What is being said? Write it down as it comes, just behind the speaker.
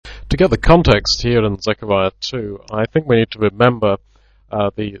To get the context here in Zechariah 2, I think we need to remember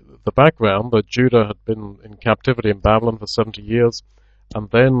the background that Judah had been in captivity in Babylon for 70 years, and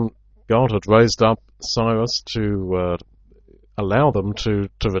then God had raised up Cyrus to allow them to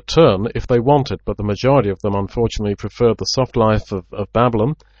return if they wanted, but the majority of them unfortunately preferred the soft life of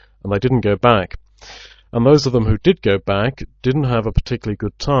Babylon, and they didn't go back. And those of them who did go back didn't have a particularly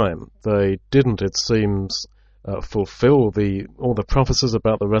good time. They didn't, it seems, fulfill all the prophecies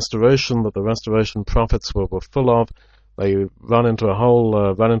about the restoration that the restoration prophets were full of. They ran into a whole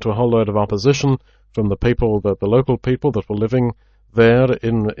load of opposition from the people, the local people that were living there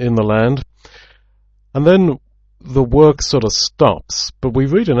in the land. And then the work sort of stops. But we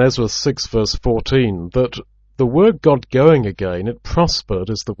read in Ezra 6 verse 14 that the word got going again. It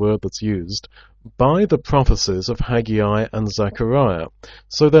prospered is the word that's used by the prophecies of Haggai and Zechariah.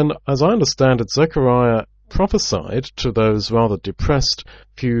 So then, as I understand it, Zechariah prophesied to those rather depressed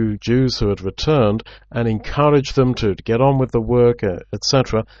few Jews who had returned and encouraged them to get on with the work,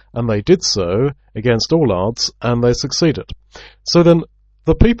 etc., and they did so against all odds, and they succeeded. So then,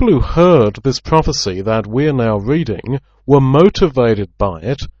 the people who heard this prophecy that we're now reading were motivated by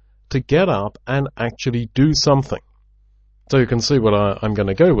it to get up and actually do something. So you can see what I'm going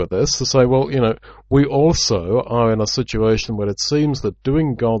to go with this, to say, well, we also are in a situation where it seems that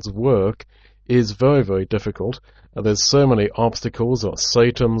doing God's work is very, very difficult. There's so many obstacles or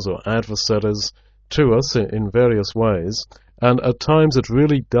satans or adversaries to us in various ways, and at times it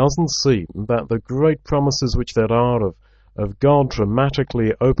really doesn't seem that the great promises which there are of God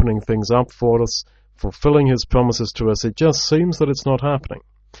dramatically opening things up for us, fulfilling His promises to us, it just seems that it's not happening.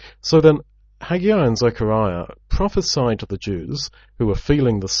 So then, Haggai and Zechariah prophesied to the Jews who were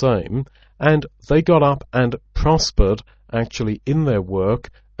feeling the same, and they got up and prospered actually in their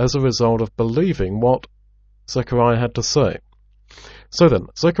work as a result of believing what Zechariah had to say. So then,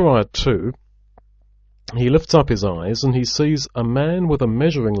 Zechariah 2, he lifts up his eyes and he sees a man with a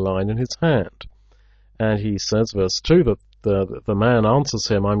measuring line in his hand. And he says, verse 2, that the man answers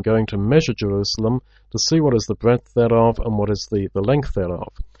him, I'm going to measure Jerusalem to see what is the breadth thereof and what is the length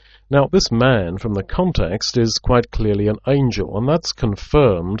thereof. Now, this man, from the context, is quite clearly an angel, and that's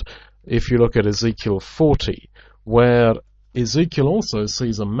confirmed if you look at Ezekiel 40, where Ezekiel also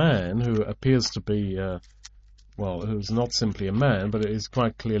sees a man who appears to be, who's not simply a man, but is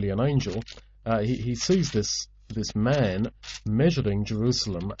quite clearly an angel. He sees this man measuring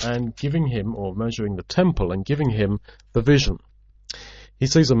Jerusalem and giving him, or measuring the temple and giving him the vision. He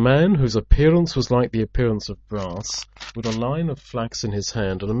sees a man whose appearance was like the appearance of brass, with a line of flax in his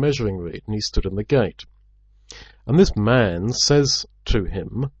hand and a measuring reed, and he stood in the gate. And this man says to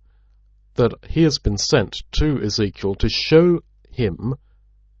him that he has been sent to Ezekiel to show him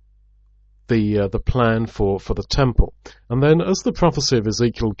the plan for the temple. And then as the prophecy of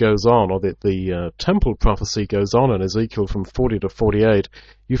Ezekiel goes on, or the temple prophecy goes on in Ezekiel from 40 to 48,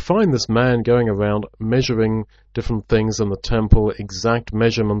 you find this man going around measuring different things in the temple, exact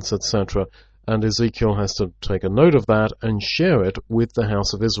measurements, etc., and Ezekiel has to take a note of that and share it with the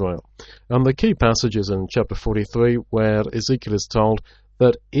house of Israel. And the key passage is in chapter 43, where Ezekiel is told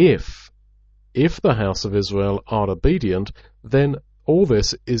that if the house of Israel are obedient, then all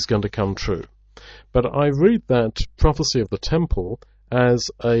this is going to come true. But I read that prophecy of the temple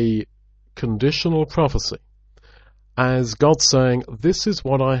as a conditional prophecy, as God saying, this is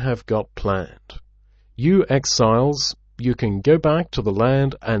what I have got planned. You exiles, you can go back to the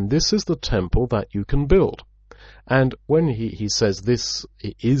land, and this is the temple that you can build. And when he says this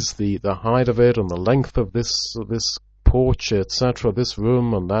is the height of it and the length of this porch, etc., this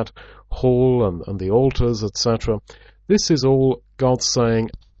room and that hall and the altars, etc., this is all God saying,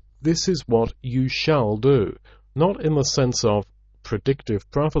 this is what you shall do. Not in the sense of predictive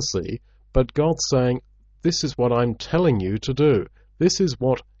prophecy, but God saying, this is what I'm telling you to do. This is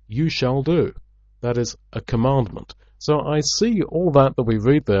what you shall do. That is a commandment. So I see all that we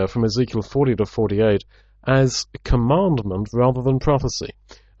read there from Ezekiel 40 to 48 as a commandment rather than prophecy.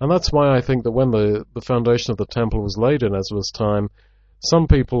 And that's why I think that when the foundation of the temple was laid in Ezra's time, some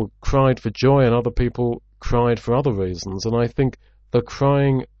people cried for joy and other people cried for other reasons. And I think the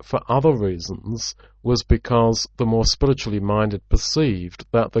crying for other reasons was because the more spiritually minded perceived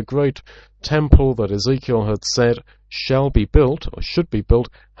that the great temple that Ezekiel had said shall be built, or should be built,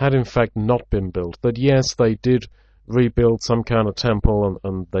 had in fact not been built. That yes, they did rebuild some kind of temple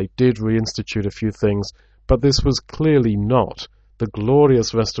and they did reinstitute a few things, but this was clearly not the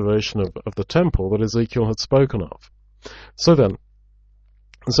glorious restoration of the temple that Ezekiel had spoken of. So then,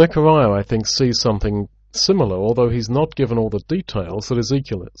 Zechariah, I think, sees something similar, although he's not given all the details that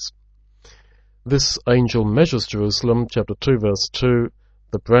Ezekiel is. This angel measures Jerusalem, chapter 2, verse 2.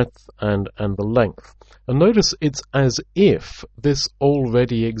 the breadth and the length. And notice it's as if this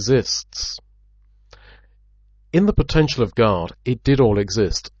already exists. In the potential of God, it did all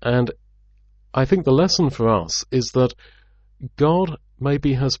exist. And I think the lesson for us is that God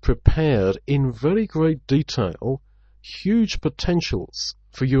maybe has prepared in very great detail huge potentials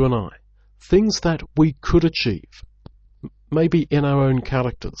for you and I, things that we could achieve, maybe in our own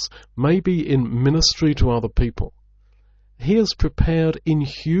characters, maybe in ministry to other people. He has prepared in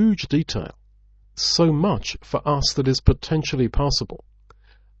huge detail so much for us that is potentially possible,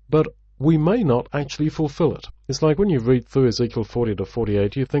 but we may not actually fulfill it. It's like when you read through Ezekiel 40 to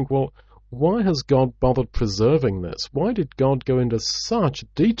 48, you think, well, why has God bothered preserving this? Why did God go into such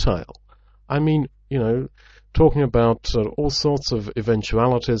detail? I mean, talking about all sorts of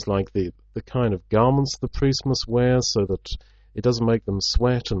eventualities like the kind of garments the priest must wear so that it doesn't make them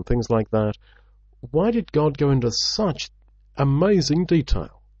sweat and things like that. Why did God go into such amazing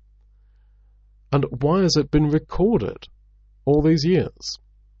detail? And why has it been recorded all these years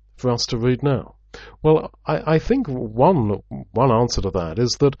for us to read now? Well, I think one answer to that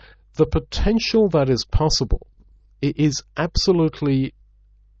is that the potential that is possible is absolutely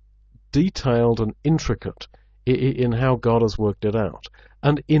detailed and intricate in how God has worked it out.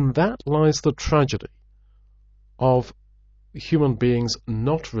 And in that lies the tragedy of human beings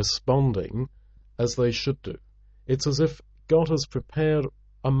not responding as they should do. It's as if God has prepared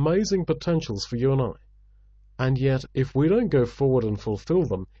amazing potentials for you and I, and yet if we don't go forward and fulfill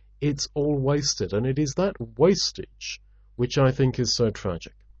them, it's all wasted. And it is that wastage which I think is so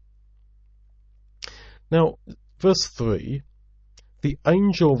tragic. Now, verse 3, the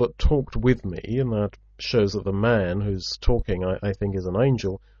angel that talked with me, and that shows that the man who's talking, I think, is an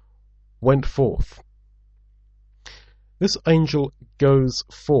angel, went forth. This angel goes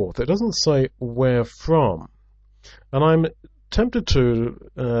forth. It doesn't say where from. And I'm tempted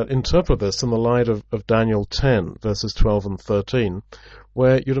to interpret this in the light of Daniel 10, verses 12 and 13,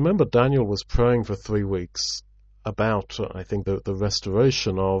 where you remember Daniel was praying for 3 weeks about, I think, the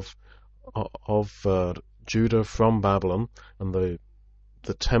restoration of Judah from Babylon and the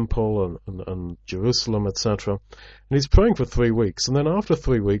temple and Jerusalem, etc. And he's praying for 3 weeks. And then after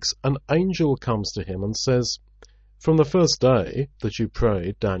 3 weeks, an angel comes to him and says, from the first day that you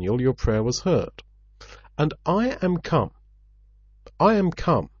prayed, Daniel, your prayer was heard. And I am come.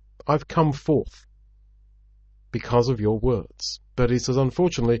 I've come forth because of your words. But he says,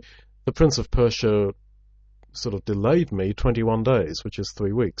 unfortunately, the Prince of Persia sort of delayed me 21 days, which is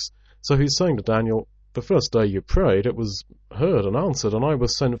 3 weeks. So he's saying to Daniel, the first day you prayed, it was heard and answered, and I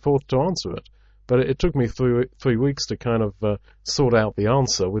was sent forth to answer it. But it took me 3 weeks to kind of sort out the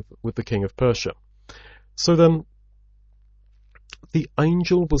answer with the king of Persia. So then, the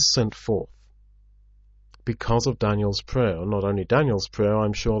angel was sent forth because of Daniel's prayer. Not only Daniel's prayer,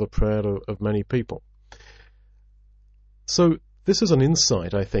 I'm sure the prayer of many people. So this is an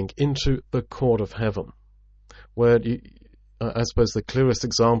insight, I think, into the court of heaven, where I suppose the clearest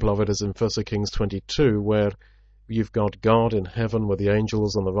example of it is in 1 Kings 22, where you've got God in heaven with the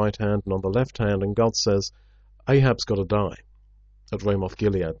angels on the right hand and on the left hand, and God says, Ahab's got to die at Ramoth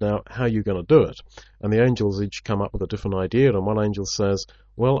Gilead. Now, how are you going to do it? And the angels each come up with a different idea, and one angel says,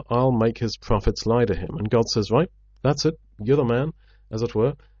 well, I'll make his prophets lie to him. And God says, right, that's it, you're the man, as it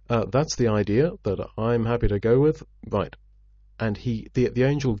were. That's the idea that I'm happy to go with. Right. And the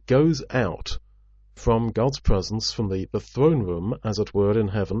angel goes out from God's presence, from the throne room, as it were, in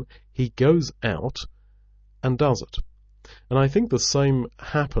heaven. He goes out and does it. And I think the same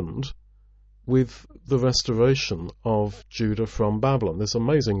happened with the restoration of Judah from Babylon, this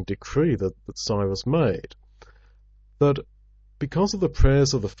amazing decree that Cyrus made, that because of the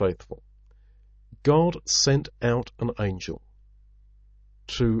prayers of the faithful, God sent out an angel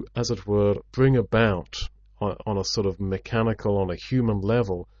to, as it were, bring about on a sort of mechanical, on a human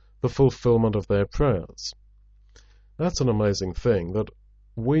level, the fulfillment of their prayers. That's an amazing thing, that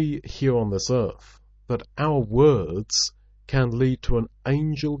we here on this earth, that our words can lead to an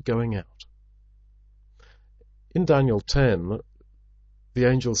angel going out. In Daniel 10, the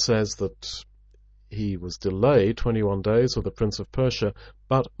angel says that he was delayed 21 days with the Prince of Persia,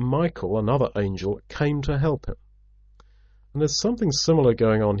 but Michael, another angel, came to help him. And there's something similar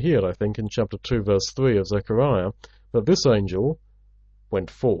going on here, I think, in chapter 2, verse 3 of Zechariah, that this angel went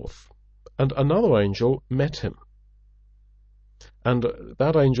forth, and another angel met him. And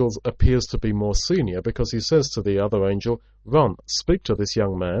that angel appears to be more senior, because he says to the other angel, run, speak to this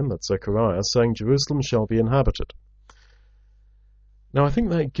young man, that's Zechariah, saying Jerusalem shall be inhabited. Now I think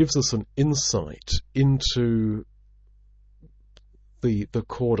that gives us an insight into the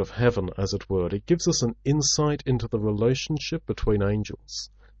court of heaven, as it were. It gives us an insight into the relationship between angels,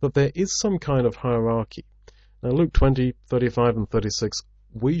 that there is some kind of hierarchy. Now, Luke 20, 35 and 36,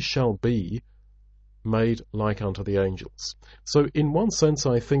 we shall be made like unto the angels. So in one sense,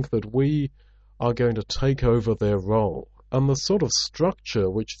 I think that we are going to take over their role, and the sort of structure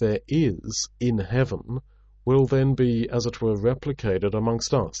which there is in heaven will then be, as it were, replicated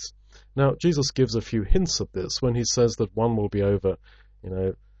amongst us. Now, Jesus gives a few hints of this when he says that one will be over,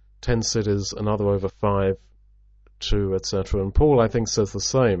 10 cities, another over 5, 2, etc. And Paul, I think, says the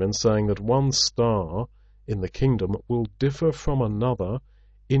same in saying that one star in the kingdom will differ from another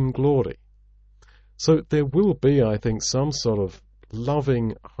in glory. So there will be, I think, some sort of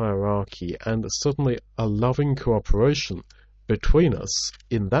loving hierarchy and certainly a loving cooperation between us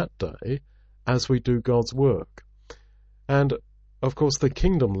in that day as we do God's work. And, of course, the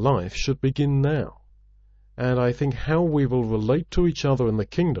kingdom life should begin now. And I think how we will relate to each other in the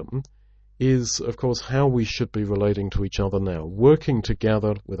kingdom is, of course, how we should be relating to each other now, working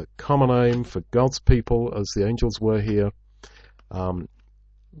together with a common aim for God's people, as the angels were here,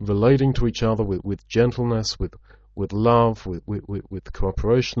 relating to each other with gentleness, with love, with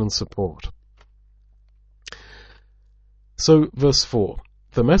cooperation and support. So, verse 4,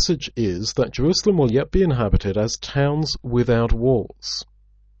 the message is that Jerusalem will yet be inhabited as towns without walls.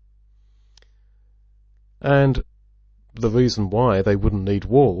 And the reason why they wouldn't need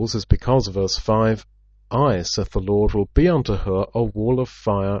walls is because, verse 5, I, saith the Lord, will be unto her a wall of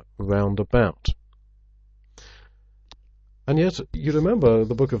fire round about. And yet, you remember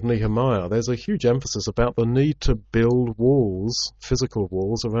the book of Nehemiah, there's a huge emphasis about the need to build walls, physical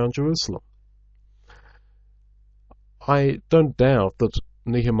walls, around Jerusalem. I don't doubt that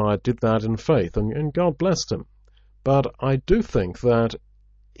Nehemiah did that in faith, and God blessed him. But I do think that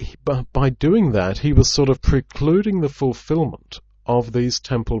by doing that, he was sort of precluding the fulfillment of these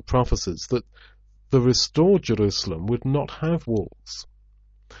temple prophecies, that the restored Jerusalem would not have walls.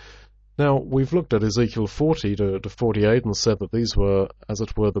 Now, we've looked at Ezekiel 40 to 48 and said that these were, as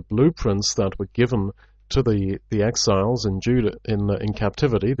it were, the blueprints that were given to the exiles in Judah, in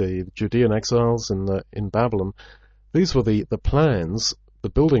captivity, the Judean exiles in Babylon. These were the plans, the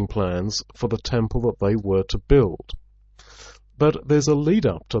building plans for the temple that they were to build. But there's a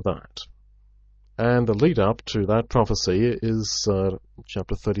lead-up to that. And the lead-up to that prophecy is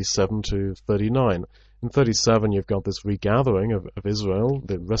chapter 37 to 39. In 37, you've got this regathering of Israel,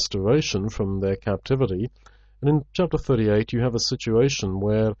 the restoration from their captivity. And in chapter 38, you have a situation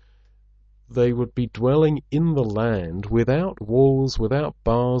where they would be dwelling in the land without walls, without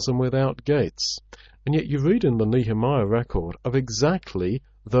bars, and without gates. And yet you read in the Nehemiah record of exactly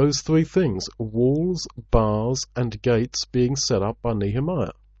those three things, walls, bars, and gates being set up by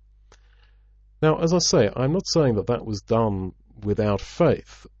Nehemiah. Now, as I say, I'm not saying that that was done without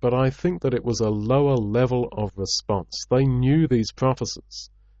faith, but I think that it was a lower level of response. They knew these prophecies.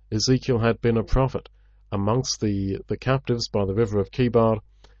 Ezekiel had been a prophet amongst the captives by the river of Chebar.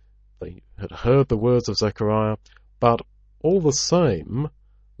 They had heard the words of Zechariah, but all the same,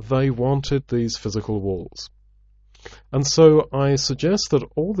 they wanted these physical walls. And so I suggest that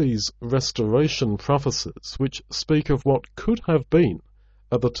all these restoration prophecies, which speak of what could have been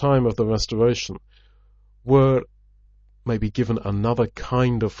at the time of the restoration, were maybe given another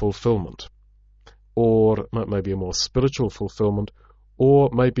kind of fulfillment, or maybe a more spiritual fulfillment, or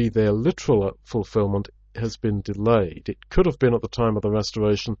maybe their literal fulfillment has been delayed. It could have been at the time of the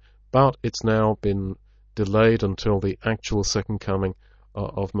restoration, but it's now been delayed until the actual second coming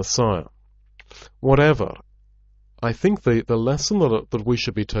of Messiah. Whatever, I think the lesson that we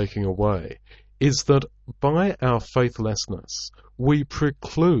should be taking away is that by our faithlessness, we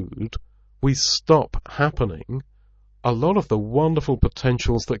stop happening a lot of the wonderful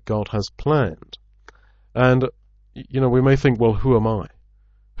potentials that God has planned. And, we may think, well, who am I?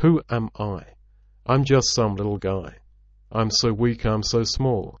 Who am I? I'm just some little guy. I'm so weak, I'm so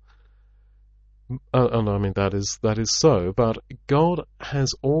small. And I mean, that is so, but God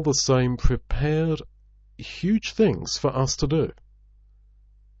has all the same prepared huge things for us to do.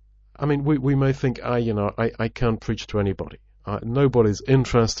 I mean, we may think, I can't preach to anybody. Nobody's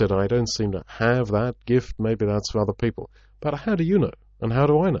interested. I don't seem to have that gift. Maybe that's for other people. But how do you know? And how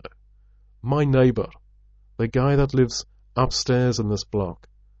do I know? My neighbor, the guy that lives upstairs in this block,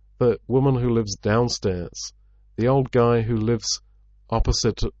 the woman who lives downstairs, the old guy who lives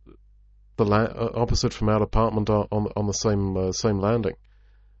opposite from our apartment on the same landing.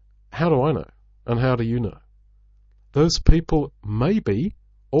 How do I know? And how do you know? Those people may be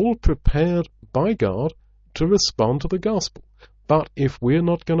all prepared by God to respond to the gospel. But if we're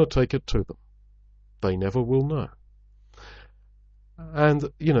not going to take it to them, they never will know. And,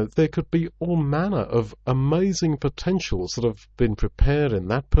 there could be all manner of amazing potentials that have been prepared in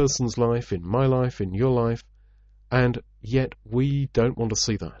that person's life, in my life, in your life, and yet we don't want to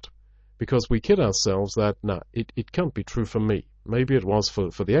see that. Because we kid ourselves that, no, it can't be true for me. Maybe it was for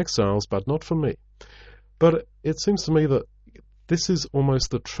the exiles, but not for me. But it seems to me that this is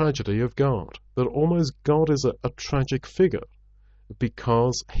almost the tragedy of God, that almost God is a tragic figure,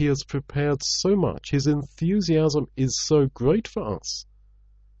 because he has prepared so much. His enthusiasm is so great for us.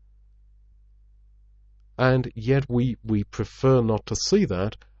 And yet we prefer not to see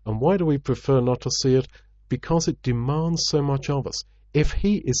that. And why do we prefer not to see it? Because it demands so much of us. If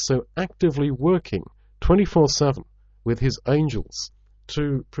he is so actively working 24/7 with his angels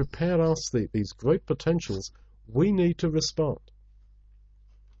to prepare us these great potentials, we need to respond.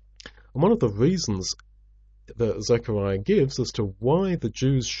 And one of the reasons that Zechariah gives as to why the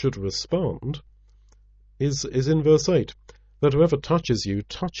Jews should respond is in verse 8, that whoever touches you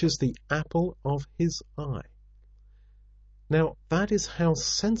touches the apple of his eye. Now, that is how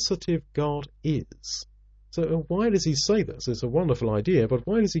sensitive God is. So why does he say this? It's a wonderful idea, but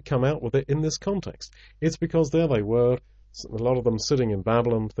why does he come out with it in this context? It's because there they were, a lot of them sitting in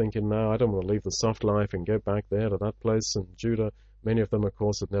Babylon thinking, no, I don't want to leave the soft life and go back there to that place in Judah. Many of them, of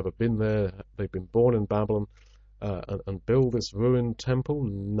course, had never been there. They've been born in Babylon. And build this ruined temple?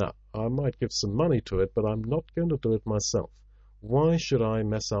 No, I might give some money to it, but I'm not going to do it myself. Why should I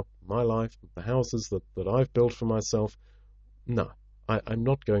mess up my life, the houses that I've built for myself? No, I'm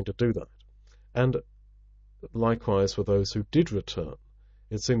not going to do that. And likewise for those who did return.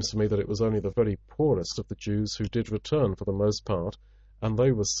 It seems to me that it was only the very poorest of the Jews who did return for the most part, and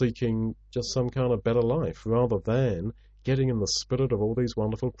they were seeking just some kind of better life rather than getting in the spirit of all these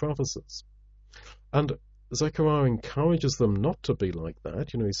wonderful prophecies. And Zechariah encourages them not to be like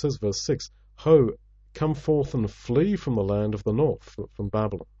that. He says, verse 6, Ho, come forth and flee from the land of the north, from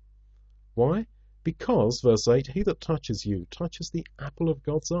Babylon. Why? Because, verse 8, he that touches you touches the apple of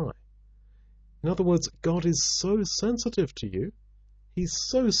God's eye. In other words, God is so sensitive to you. He's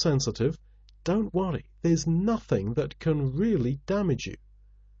so sensitive, don't worry. There's nothing that can really damage you,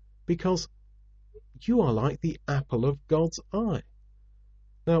 because you are like the apple of God's eye.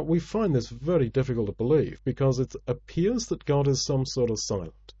 Now, we find this very difficult to believe, because it appears that God is some sort of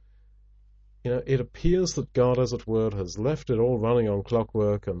silent. It appears that God, as it were, has left it all running on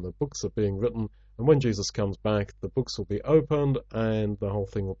clockwork, and the books are being written, and when Jesus comes back, the books will be opened, and the whole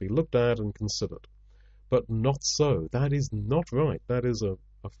thing will be looked at and considered. But not so. That is not right. That is a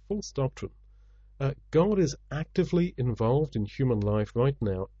false doctrine. God is actively involved in human life right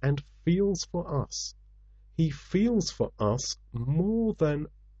now and feels for us. He feels for us more than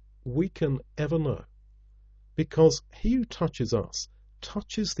we can ever know, because he who touches us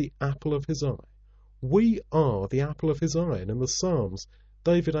touches the apple of his eye. We are the apple of his eye, and in the Psalms,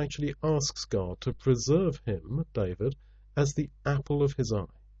 David actually asks God to preserve him, David, as the apple of his eye.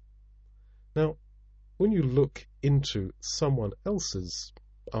 Now, when you look into someone else's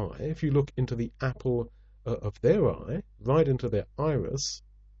eye, if you look into the apple of their eye, right into their iris,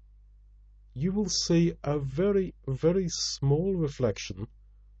 you will see a very, very small reflection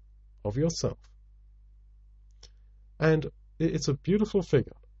of yourself. And it's a beautiful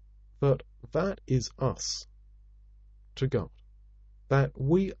figure that is us to God. That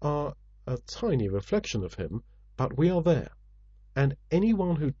we are a tiny reflection of him, but we are there. And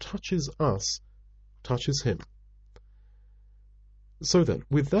anyone who touches us touches him. So then,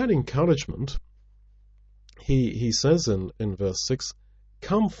 with that encouragement, he says in verse 6,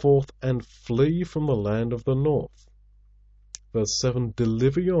 Come forth and flee from the land of the north. Verse 7,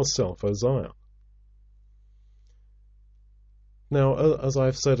 Deliver yourself, O Zion. Now, as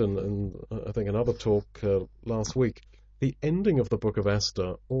I've said in I think another talk last week, the ending of the book of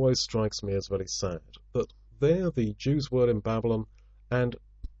Esther always strikes me as very sad. That there the Jews were in Babylon, and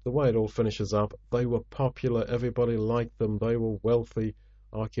the way it all finishes up, they were popular, everybody liked them, they were wealthy.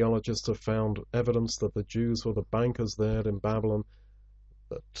 Archaeologists have found evidence that the Jews were the bankers there in Babylon,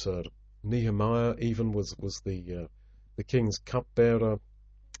 that Nehemiah even was the king's cupbearer,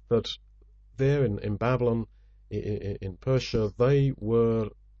 that there in Babylon, in Persia, they were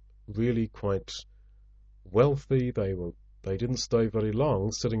really quite wealthy. They didn't stay very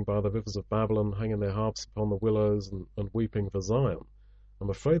long sitting by the rivers of Babylon, hanging their harps upon the willows and weeping for Zion. I'm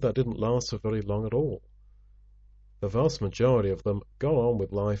afraid that didn't last for very long at all. The vast majority of them got on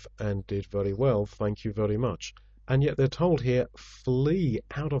with life and did very well, thank you very much. And yet they're told here, flee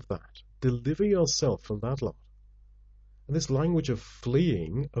out of that. Deliver yourself from that lot. And this language of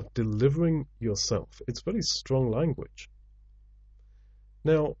fleeing, of delivering yourself, it's very strong language.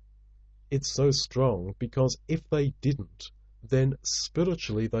 Now, it's so strong because if they didn't, then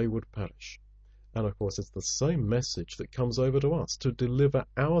spiritually they would perish. And of course, it's the same message that comes over to us, to deliver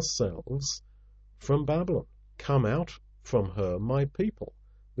ourselves from Babylon. Come out from her, my people.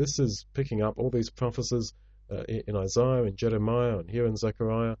 This is picking up all these prophecies in Isaiah, in Jeremiah, and here in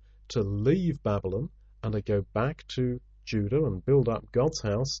Zechariah, to leave Babylon and to go back to Judah and build up God's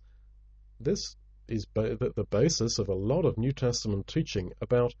house. This is the basis of a lot of New Testament teaching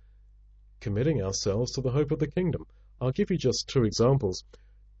about committing ourselves to the hope of the kingdom. I'll give you just two examples.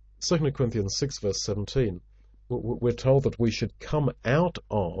 2 Corinthians 6 verse 17, we're told that we should come out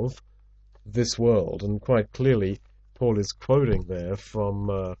of this world, and quite clearly Paul is quoting there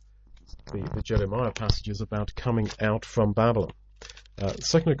from the Jeremiah passages about coming out from Babylon.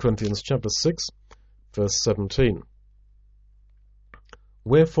 2 Corinthians chapter 6 verse 17,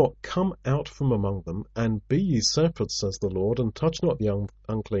 wherefore come out from among them, and be ye separate, says the Lord, and touch not the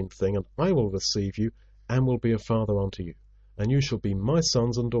unclean thing, and I will receive you, and will be a father unto you, and you shall be my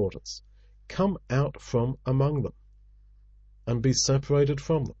sons and daughters. Come out from among them, and be separated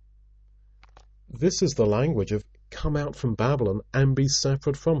from them. This is the language of come out from Babylon and be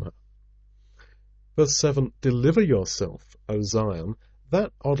separate from her. Verse 7, deliver yourself, O Zion.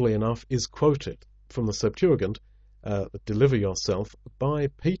 That, oddly enough, is quoted from the Septuagint, deliver yourself, by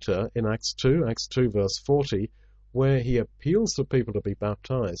Peter in Acts 2 verse 40, where he appeals to people to be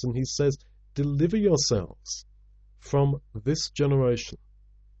baptized, and he says, deliver yourselves from this generation.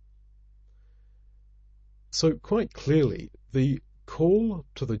 So quite clearly, the call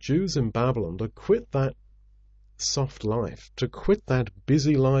to the Jews in Babylon to quit that soft life, to quit that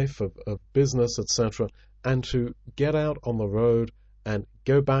busy life of business, etc., and to get out on the road and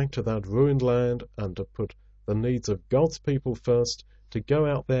go back to that ruined land and to put the needs of God's people first, to go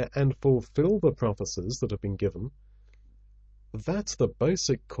out there and fulfill the prophecies that have been given. That's the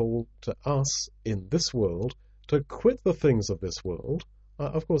basic call to us in this world, to quit the things of this world.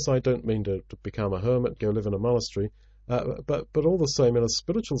 Of course, I don't mean to become a hermit, go live in a monastery, but all the same, in a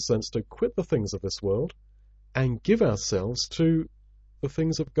spiritual sense, to quit the things of this world and give ourselves to the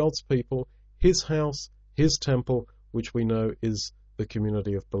things of God's people, His house, His temple, which we know is the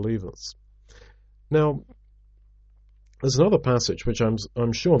community of believers. Now, there's another passage which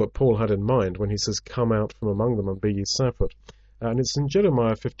I'm sure that Paul had in mind when he says, come out from among them and be ye separate. And it's in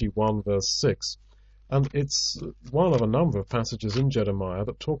Jeremiah 51 verse 6. And it's one of a number of passages in Jeremiah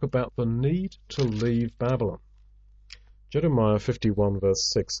that talk about the need to leave Babylon. Jeremiah 51 verse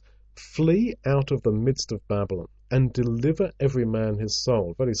 6. Flee out of the midst of Babylon, and deliver every man his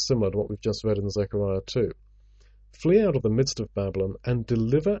soul. Very similar to what we've just read in Zechariah 2. Flee out of the midst of Babylon, and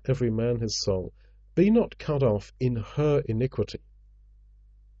deliver every man his soul. Be not cut off in her iniquity.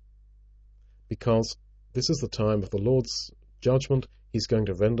 Because this is the time of the Lord's judgment. He's going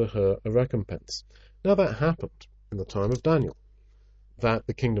to render her a recompense. Now that happened in the time of Daniel, that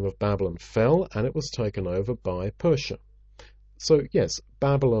the kingdom of Babylon fell and it was taken over by Persia. So yes,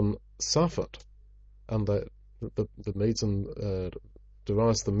 Babylon suffered, and the Medes and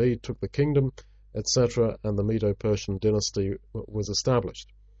Darius the Mede took the kingdom, etc., and the Medo-Persian dynasty was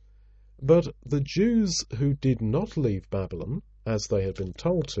established. But the Jews who did not leave Babylon, as they had been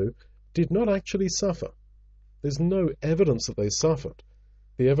told to, did not actually suffer. There's no evidence that they suffered.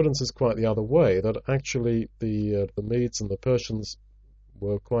 The evidence is quite the other way, that actually the Medes and the Persians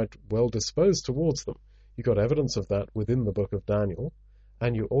were quite well disposed towards them. You got evidence of that within the book of Daniel,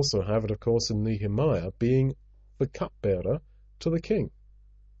 and you also have it, of course, in Nehemiah being the cupbearer to the king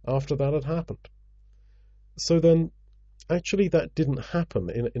after that had happened. So then, actually that didn't happen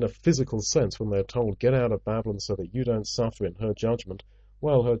in a physical sense when they're told, get out of Babylon so that you don't suffer in her judgment.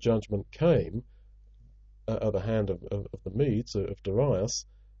 Well, her judgment came at the hand of the Medes, of Darius,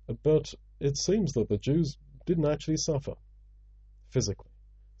 but it seems that the Jews didn't actually suffer physically.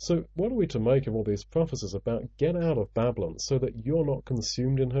 So what are we to make of all these prophecies about get out of Babylon so that you're not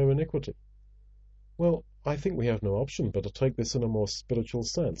consumed in her iniquity? Well, I think we have no option but to take this in a more spiritual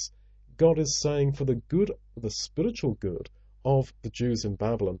sense. God is saying, for the good, the spiritual good of the Jews in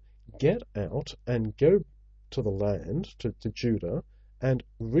Babylon, get out and go to the land, to Judah, and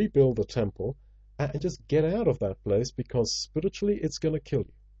rebuild the temple, and just get out of that place, because spiritually it's going to kill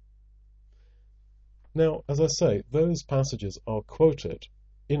you. Now, as I say, those passages are quoted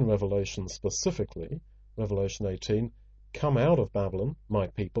in Revelation specifically, Revelation 18, come out of Babylon, my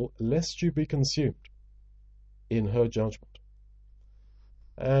people, lest you be consumed in her judgment.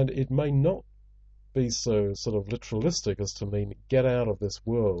 And it may not be so sort of literalistic as to mean get out of this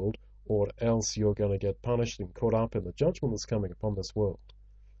world, or else you're going to get punished and caught up in the judgment that's coming upon this world.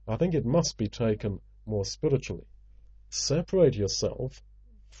 I think it must be taken more spiritually. Separate yourself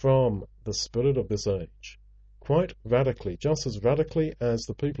from the spirit of this age. quite radically, just as radically as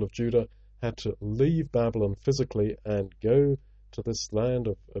the people of Judah had to leave Babylon physically and go to this land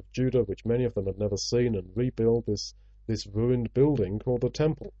of Judah, which many of them had never seen, and rebuild this ruined building called the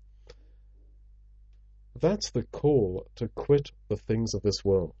temple. That's the call to quit the things of this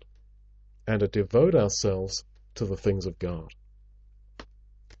world and to devote ourselves to the things of God.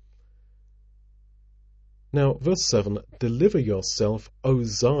 Now, verse 7, deliver yourself, O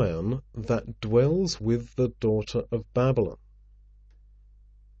Zion, that dwells with the daughter of Babylon.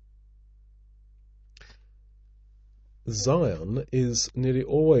 Zion is nearly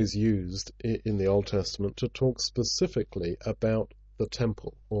always used in the Old Testament to talk specifically about the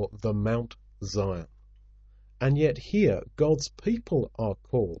temple or the Mount Zion. And yet here, God's people are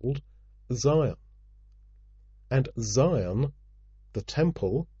called Zion. And Zion, the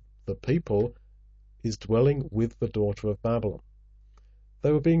temple, the people, is dwelling with the daughter of Babylon.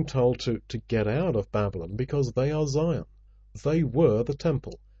 They were being told to get out of Babylon because they are Zion. They were the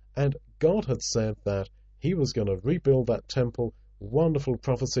temple. And God had said that he was going to rebuild that temple. Wonderful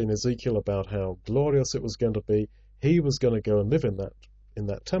prophecy in Ezekiel about how glorious it was going to be. He was going to go and live in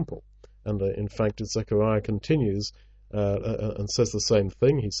that temple. And in fact, Zechariah continues and says the same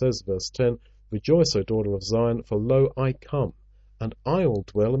thing. He says, verse 10, rejoice, O daughter of Zion, for lo, I come, and I will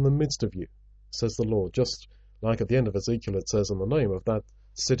dwell in the midst of you, says the Lord. Just like at the end of Ezekiel it says, and the name of that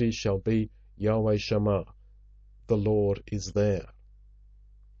city shall be Yahweh Shammah. The Lord is there.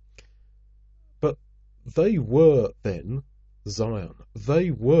 But they were then Zion.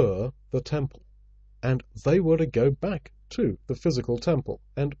 They were the temple. And they were to go back to the physical temple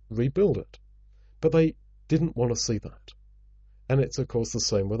and rebuild it. But they didn't want to see that. And it's, of course, the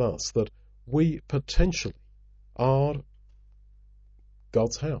same with us, that we potentially are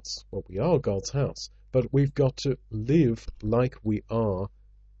God's house. Well, we are God's house, but we've got to live like we are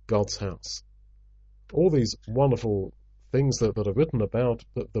God's house. All these wonderful things that are written about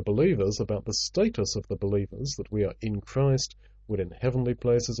the believers, about the status of the believers, that we are in Christ, we're in heavenly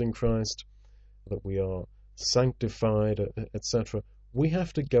places in Christ, that we are sanctified, etc. We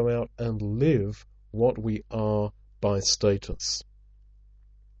have to go out and live what we are by status.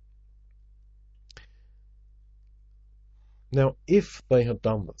 Now, if they had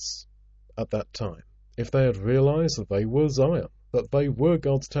done this at that time, if they had realized that they were Zion, that they were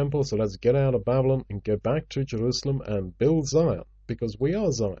God's temple, so let's get out of Babylon and go back to Jerusalem and build Zion, because we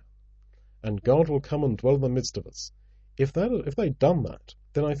are Zion, and God will come and dwell in the midst of us. If they'd done that,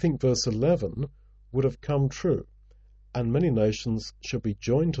 then I think verse 11 would have come true. And many nations shall be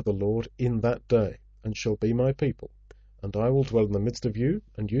joined to the Lord in that day, and shall be my people. And I will dwell in the midst of you,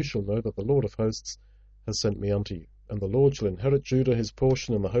 and you shall know that the Lord of hosts has sent me unto you. And the Lord shall inherit Judah his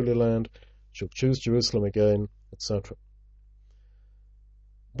portion in the Holy Land, shall choose Jerusalem again, etc.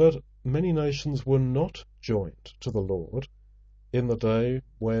 But many nations were not joined to the Lord in the day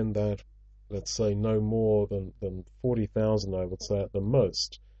when that, let's say, no more than 40,000, I would say at the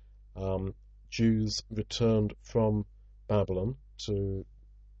most, Jews returned from Babylon to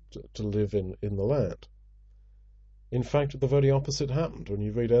live in the land. In fact, the very opposite happened. When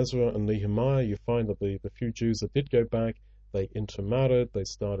you read Ezra and Nehemiah, you find that the few Jews that did go back, they intermarried,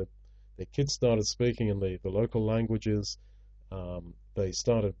 their kids started speaking in the local languages, they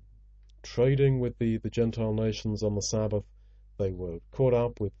started trading with the Gentile nations on the Sabbath, they were caught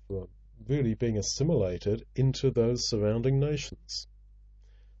up with really being assimilated into those surrounding nations.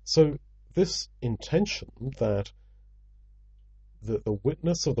 So this intention that the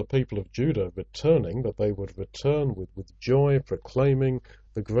witness of the people of Judah returning, that they would return with joy, proclaiming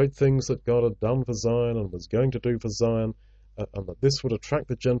the great things that God had done for Zion and was going to do for Zion, and that this would attract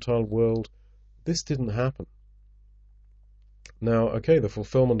the Gentile world, this didn't happen. Now, okay, the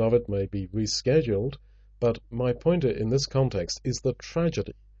fulfillment of it may be rescheduled, but my point in this context is the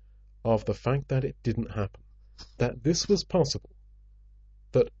tragedy of the fact that it didn't happen, that this was possible,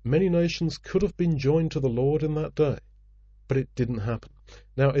 that many nations could have been joined to the Lord in that day, but it didn't happen.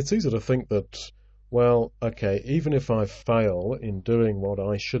 Now, it's easy to think that, well, okay, even if I fail in doing what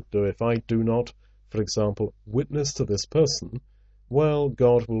I should do, if I do not, for example, witness to this person, well,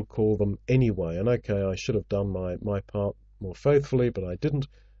 God will call them anyway, and okay, I should have done my part more faithfully, but I didn't,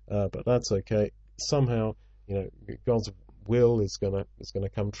 but that's okay. Somehow, God's will is going to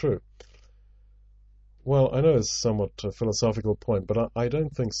come true. Well, I know it's somewhat a philosophical point, but I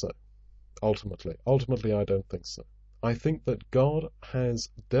don't think so, ultimately. Ultimately, I don't think so. I think that God has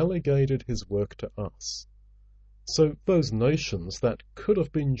delegated his work to us. So those nations that could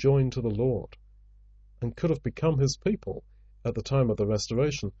have been joined to the Lord and could have become his people at the time of the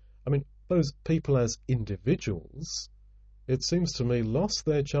restoration, I mean, those people as individuals, it seems to me, lost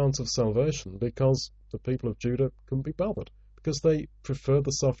their chance of salvation because the people of Judah couldn't be bothered, because they preferred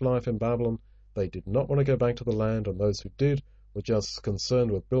the soft life in Babylon. They did not want to go back to the land, and those who did were just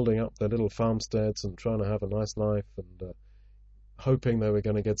concerned with building up their little farmsteads and trying to have a nice life and hoping they were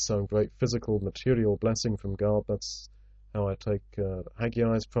going to get some great physical, material blessing from God. That's how I take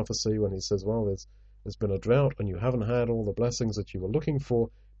Haggai's prophecy when he says, well, there's been a drought and you haven't had all the blessings that you were looking for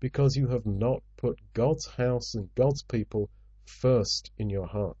because you have not put God's house and God's people first in your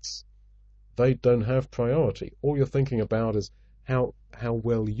hearts. They don't have priority. All you're thinking about is how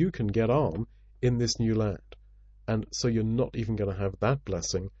well you can get on in this new land. And so you're not even going to have that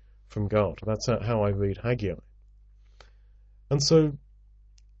blessing from God. That's how I read Haggai. And so,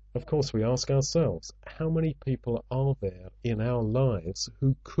 of course, we ask ourselves, how many people are there in our lives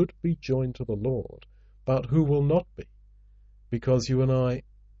who could be joined to the Lord, but who will not be? Because you and I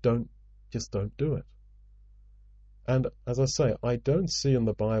don't do it. And as I say, I don't see in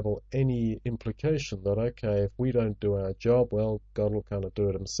the Bible any implication that, okay, if we don't do our job, well, God will kind of do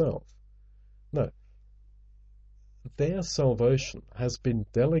it himself. No. Their salvation has been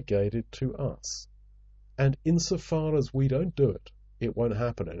delegated to us. And insofar as we don't do it, it won't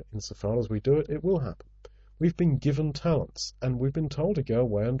happen. And insofar as we do it, it will happen. We've been given talents, and we've been told to go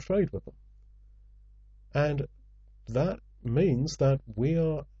away and trade with them. And that means that we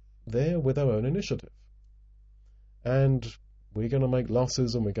are there with our own initiative. And we're going to make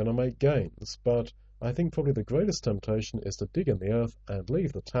losses and we're going to make gains. But I think probably the greatest temptation is to dig in the earth and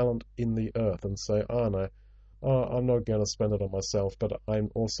leave the talent in the earth and say, I'm not going to spend it on myself, but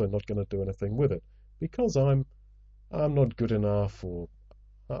I'm also not going to do anything with it because I'm not good enough, or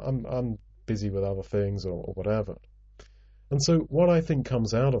I'm busy with other things, or whatever. And so what I think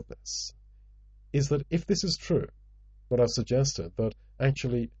comes out of this is that if this is true, what I've suggested, that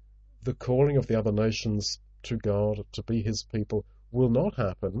actually the calling of the other nations to God, to be his people, will not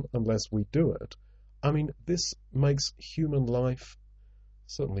happen unless we do it. I mean, this makes human life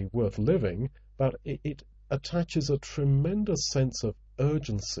certainly worth living, but it attaches a tremendous sense of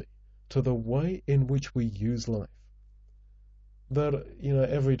urgency to the way in which we use life. That,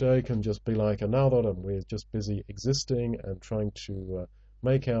 every day can just be like another, and we're just busy existing and trying to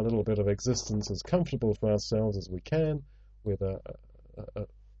make our little bit of existence as comfortable for ourselves as we can, with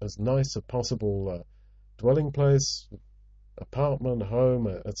as nice a possible dwelling place, apartment, home,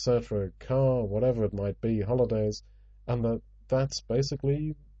 etc., car, whatever it might be, holidays, and that's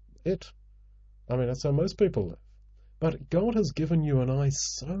basically it. I mean, that's how most people live. But God has given you and I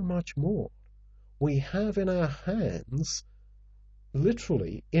so much more. We have in our hands,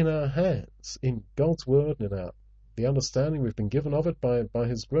 literally in our hands, in God's Word and in the understanding we've been given of it by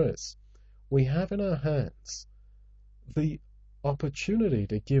His grace, we have in our hands the opportunity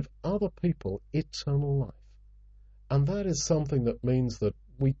to give other people eternal life. And that is something that means that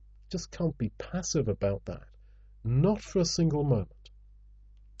we just can't be passive about that. Not for a single moment.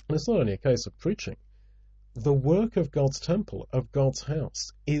 And it's not only a case of preaching. The work of God's temple, of God's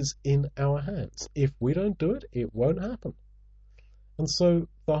house, is in our hands. If we don't do it, it won't happen. And so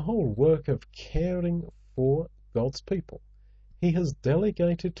the whole work of caring for God's people, He has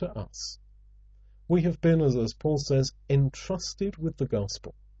delegated to us. We have been, as Paul says, entrusted with the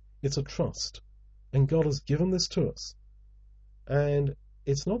gospel. It's a trust. And God has given this to us. And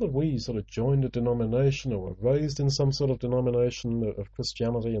it's not that we sort of joined a denomination or were raised in some sort of denomination of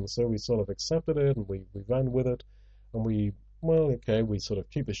Christianity, and so we sort of accepted it and we ran with it, and we sort of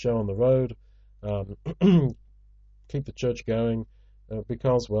keep the show on the road, keep the church going,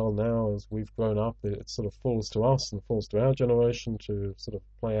 because, well, now as we've grown up, it sort of falls to us and falls to our generation to sort of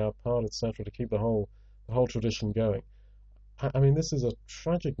play our part, etc., to keep the whole tradition going. I mean, this is a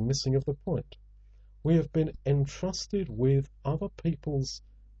tragic missing of the point. We have been entrusted with other people's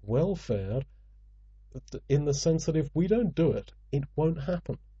welfare in the sense that if we don't do it, it won't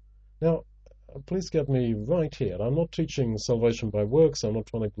happen. Now, please get me right here. I'm not teaching salvation by works. I'm not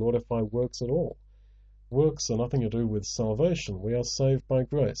trying to glorify works at all. Works are nothing to do with salvation. We are saved by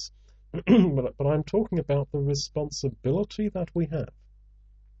grace. but I'm talking about the responsibility that we have.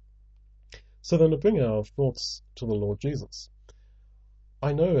 So then to bring our thoughts to the Lord Jesus.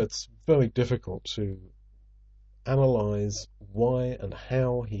 I know it's very difficult to analyze why and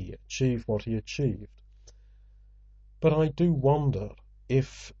how he achieved what he achieved. But I do wonder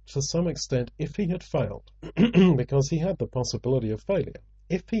if, to some extent, if he had failed, because he had the possibility of failure,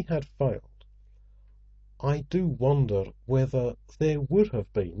 if he had failed, I do wonder whether there would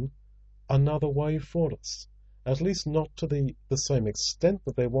have been another way for us, at least not to the same extent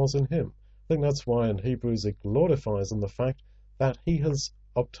that there was in him. I think that's why in Hebrews it glorifies in the fact that he has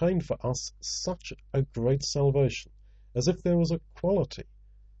obtained for us such a great salvation. as if there was a quality,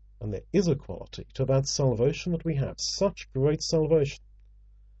 and there is a quality, to that salvation that we have, such great salvation,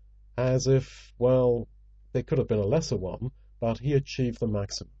 as if, well, there could have been a lesser one, but he achieved the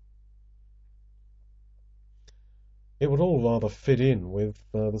maximum. It would all rather fit in with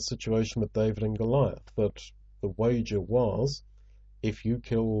the situation with David and Goliath, that the wager was, if you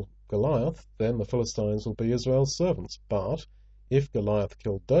kill Goliath, then the Philistines will be Israel's servants. But if Goliath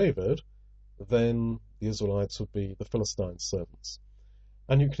killed David, then the Israelites would be the Philistines' servants.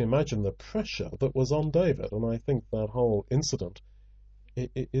 And you can imagine the pressure that was on David, and I think that whole incident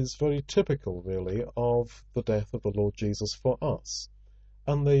is very typical, really, of the death of the Lord Jesus for us.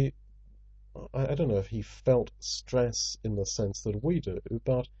 And I don't know if he felt stress in the sense that we do,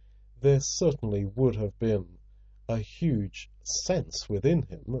 but there certainly would have been a huge sense within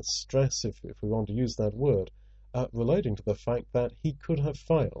him, stress, if we want to use that word, relating to the fact that he could have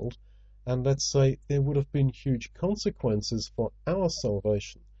failed, and let's say there would have been huge consequences for our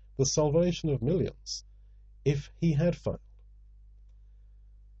salvation, the salvation of millions, if he had failed.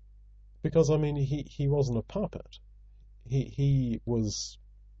 Because, I mean, he wasn't a puppet. He was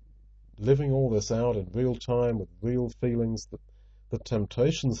living all this out in real time with real feelings. That the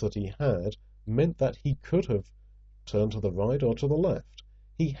temptations that he had meant that he could have turned to the right or to the left.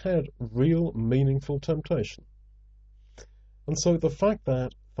 He had real, meaningful temptation. And so the fact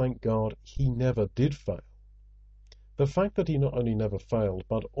that, thank God, he never did fail, the fact that he not only never failed,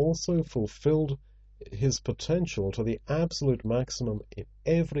 but also fulfilled his potential to the absolute maximum in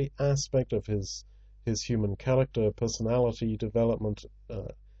every aspect of his human character, personality development,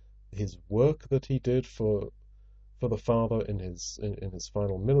 his work that he did for the Father in his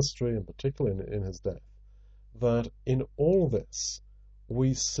final ministry, and particularly in his death, that in all this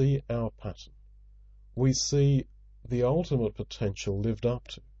we see our pattern. We see the ultimate potential lived up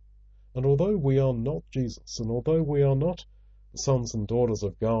to. And although we are not Jesus, and although we are not sons and daughters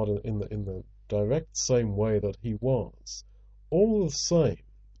of God in the direct same way that he was, all the same,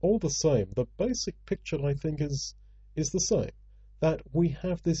 the basic picture, I think, is the same, that we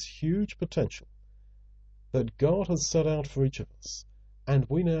have this huge potential that God has set out for each of us, and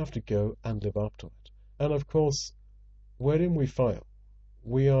we now have to go and live up to it. And of course, wherein we fail,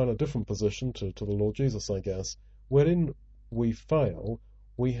 we are in a different position to the Lord Jesus, I guess. Wherein we fail,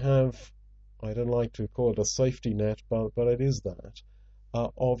 we have, I don't like to call it a safety net, but it is that,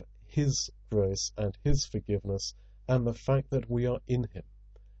 of his grace and his forgiveness, and the fact that we are in him,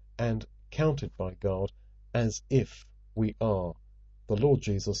 and counted by God as if we are the Lord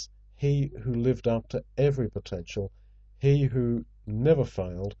Jesus, he who lived up to every potential, he who never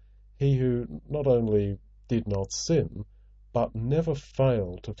failed, he who not only did not sin, but never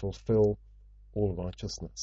failed to fulfill all righteousness.